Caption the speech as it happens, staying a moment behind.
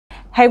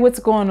Hey,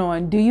 what's going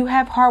on? Do you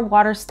have hard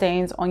water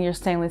stains on your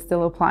stainless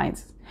steel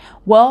appliances?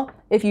 Well,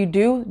 if you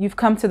do, you've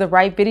come to the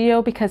right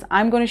video, because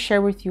I'm going to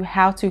share with you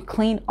how to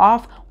clean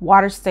off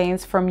water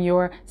stains from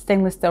your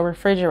stainless steel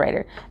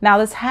refrigerator. Now,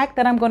 this hack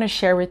that I'm going to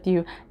share with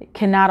you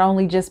can not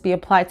only just be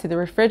applied to the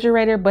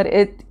refrigerator, but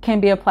it can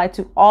be applied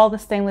to all the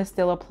stainless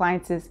steel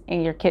appliances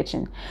in your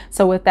kitchen.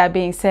 So with that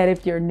being said,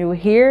 if you're new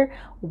here,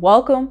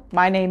 welcome.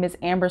 My name is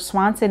Amber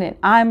Swanson and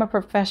I'm a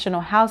professional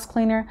house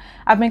cleaner.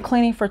 I've been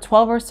cleaning for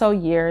 12 or so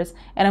years,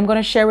 and I'm going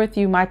to share with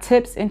you my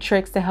tips and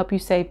tricks to help you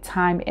save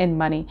time and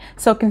money.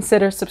 So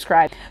consider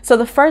subscribing. So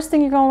the first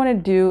thing you're going to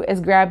want to do is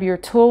grab your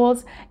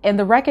tools, and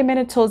the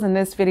recommended tools in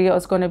this video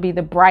is going to be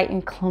the Brite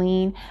and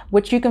Clean,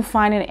 which you can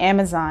find in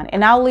Amazon,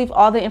 and I'll leave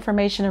all the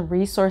information and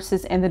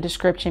resources in the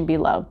description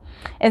below.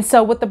 And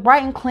so with the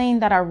Brite and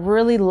Clean, that I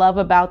really love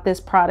about this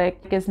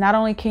product is not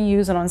only can you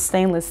use it on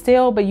stainless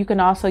steel, but you can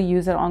also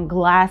use it on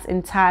glass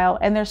and tile,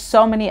 and there's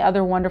so many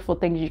other wonderful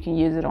things you can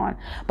use it on.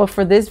 But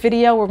for this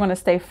video, we're going to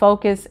stay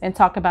focused and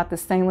talk about the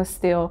stainless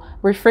steel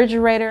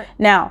refrigerator.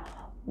 Now,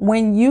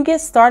 when you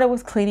get started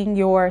with cleaning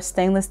your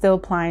stainless steel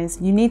appliance,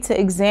 you need to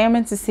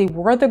examine to see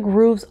where the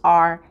grooves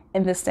are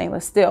in the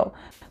stainless steel.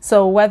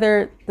 So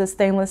whether the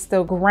stainless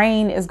steel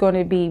grain is going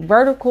to be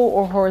vertical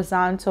or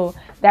horizontal,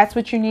 that's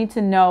what you need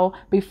to know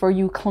before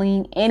you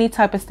clean any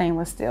type of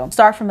stainless steel.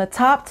 Start from the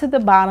top to the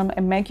bottom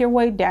and make your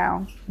way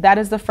down. That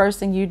is the first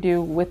thing you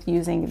do with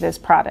using this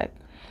product.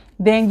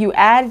 Then you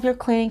add your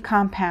cleaning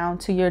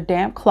compound to your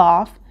damp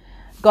cloth.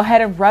 Go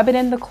ahead and rub it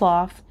in the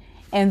cloth,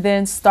 and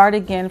then start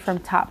again from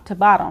top to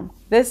bottom.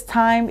 This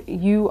time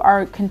you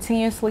are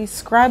continuously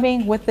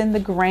scrubbing within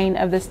the grain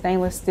of the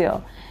stainless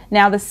steel.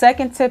 Now, the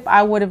second tip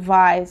I would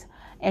advise,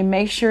 and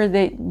make sure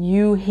that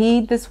you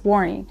heed this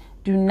warning: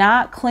 do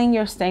not clean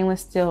your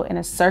stainless steel in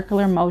a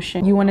circular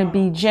motion. You want to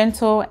be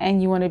gentle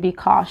and you want to be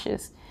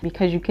cautious,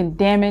 because you can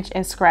damage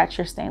and scratch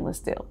your stainless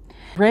steel.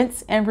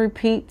 Rinse and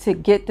repeat to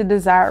get the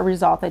desired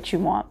result that you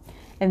want.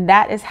 And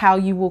that is how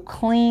you will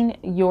clean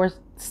your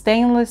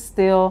stainless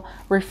steel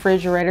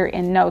refrigerator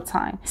in no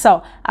time.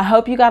 So I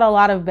hope you got a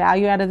lot of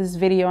value out of this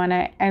video,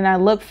 and I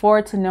look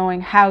forward to knowing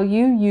how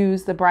you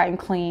use the Brite and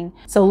Clean.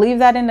 So leave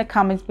that in the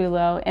comments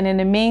below, and in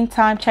the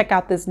meantime, check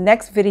out this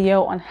next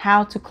video on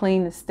how to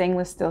clean the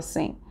stainless steel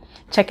sink.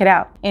 Check it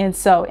out. And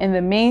so in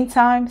the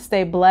meantime,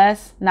 stay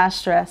blessed, not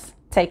stressed.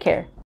 Take care.